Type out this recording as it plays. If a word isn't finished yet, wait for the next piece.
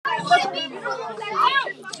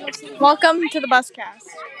Welcome to the buscast.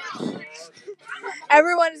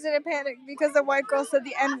 Everyone is in a panic because the white girl said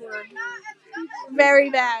the N-word. Very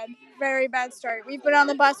bad. Very bad start. We've been on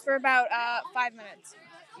the bus for about 5 minutes.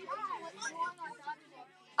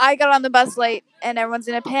 I got on the bus late and everyone's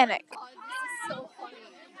in a panic.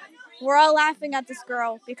 We're all laughing at this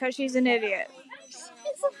girl because she's an idiot.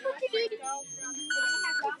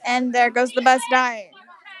 And there goes the bus dying.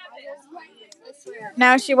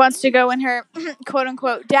 Now she wants to go in her quote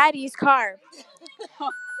unquote daddy's car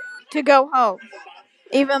to go home.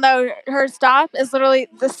 Even though her stop is literally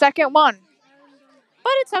the second one.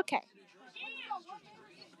 But it's okay.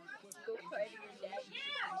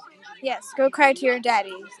 Yes, go cry to your daddy.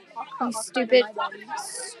 You stupid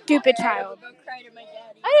child.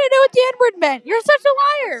 I didn't know what the N-word meant. You're such a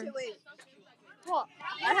liar. Well,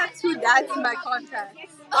 I have two dads in my contract.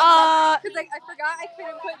 Because I forgot I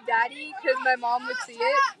couldn't put daddy because my mom would see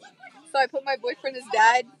it. So I put my boyfriend as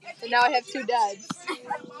dad, and now I have two dads.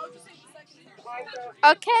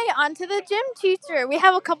 Okay, on to the gym teacher. We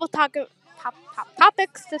have a couple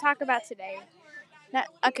topics to talk about today. Now,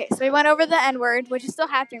 okay, so we went over the N-word, which is still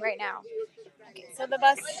happening right now. Okay, so the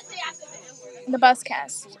bus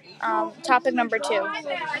cast. Topic number 2.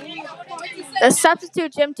 The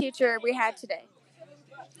substitute gym teacher we had today.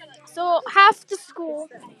 So half the school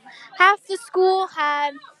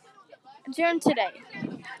had gym today.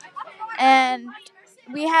 And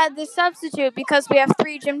we had the substitute because we have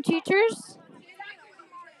 3 gym teachers.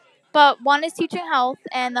 But one is teaching health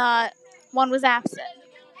and one was absent.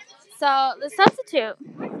 So the substitute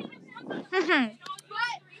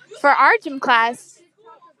for our gym class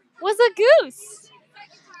was a goose.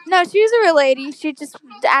 No, she was a real lady. She just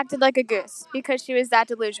acted like a goose because she was that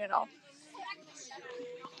delusional.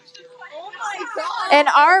 In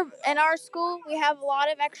our school, we have a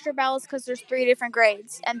lot of extra bells because there's 3 different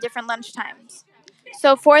grades and different lunch times.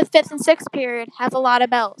 So 4th, 5th, and 6th period have a lot of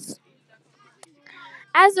bells.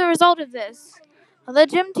 As a result of this, the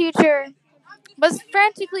gym teacher was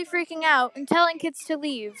frantically freaking out and telling kids to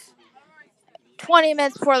leave 20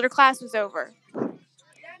 minutes before their class was over.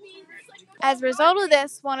 As a result of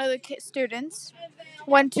this, one of the students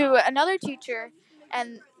went to another teacher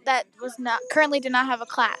and that was not currently did not have a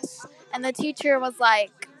class. And the teacher was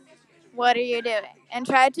like, "What are you doing?" and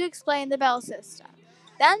tried to explain the bell system.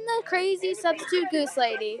 Then the crazy substitute goose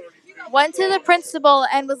lady went to the principal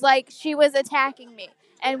and was like, she was attacking me.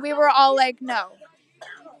 And we were all like, no.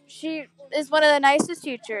 She is one of the nicest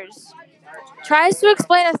teachers. Tries to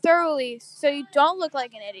explain it thoroughly so you don't look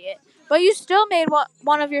like an idiot, but you still made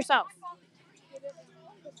one of yourself.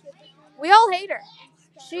 We all hate her.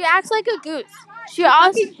 She acts like a goose. She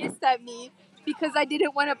fucking hissed at me because I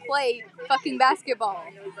didn't want to play fucking basketball.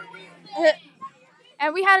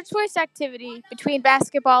 And we had a choice activity between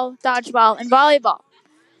basketball, dodgeball, and volleyball.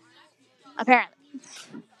 Apparently.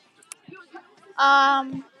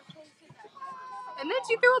 And then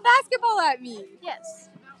she threw a basketball at me. Yes.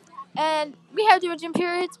 And we had to do gym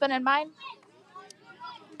periods, but in mine,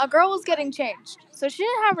 a girl was getting changed. So she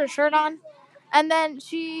didn't have her shirt on. And then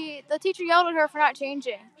the teacher yelled at her for not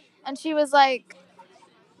changing. And she was like,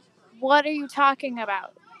 "What are you talking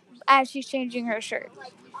about?" as she's changing her shirt.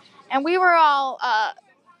 And we were all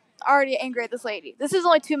already angry at this lady. This is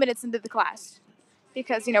only 2 minutes into the class.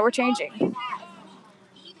 Because, we're changing. And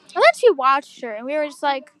then she watched her, and we were just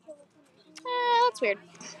like, that's weird.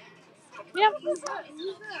 Yeah.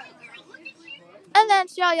 And then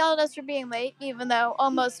she all yelled at us for being late, even though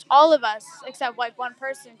almost all of us, except like one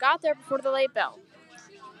person, got there before the late bell.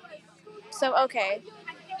 So, okay.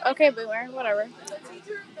 Okay, boomer, whatever.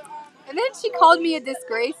 And then she called me a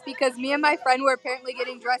disgrace because me and my friend were apparently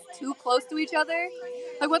getting dressed too close to each other.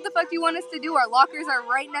 Like, what the fuck do you want us to do? Our lockers are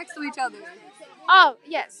right next to each other. Oh,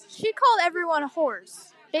 yes. She called everyone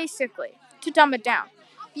whores, basically, to dumb it down.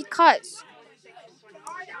 Because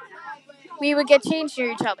we would get changed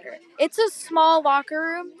near each other. It's a small locker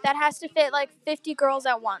room that has to fit like 50 girls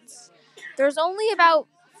at once. There's only about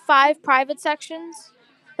 5 private sections.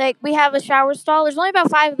 Like, we have a shower stall. There's only about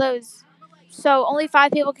 5 of those. So only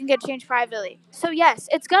 5 people can get changed privately. So yes,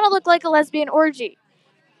 it's going to look like a lesbian orgy.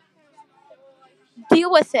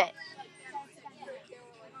 Deal with it.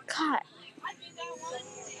 God.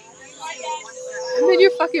 And then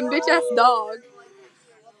your fucking bitch ass dog.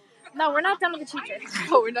 No, we're not done with the teacher.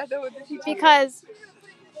 No, we're not done with the teacher. Because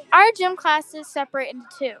our gym classes separate into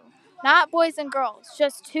 2. Not boys and girls.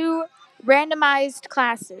 Just 2 randomized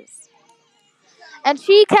classes. And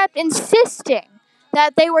she kept insisting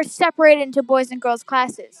that they were separated into boys and girls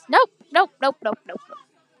classes. Nope.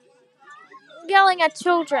 Yelling at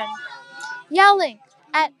children. Yelling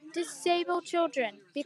at disabled children.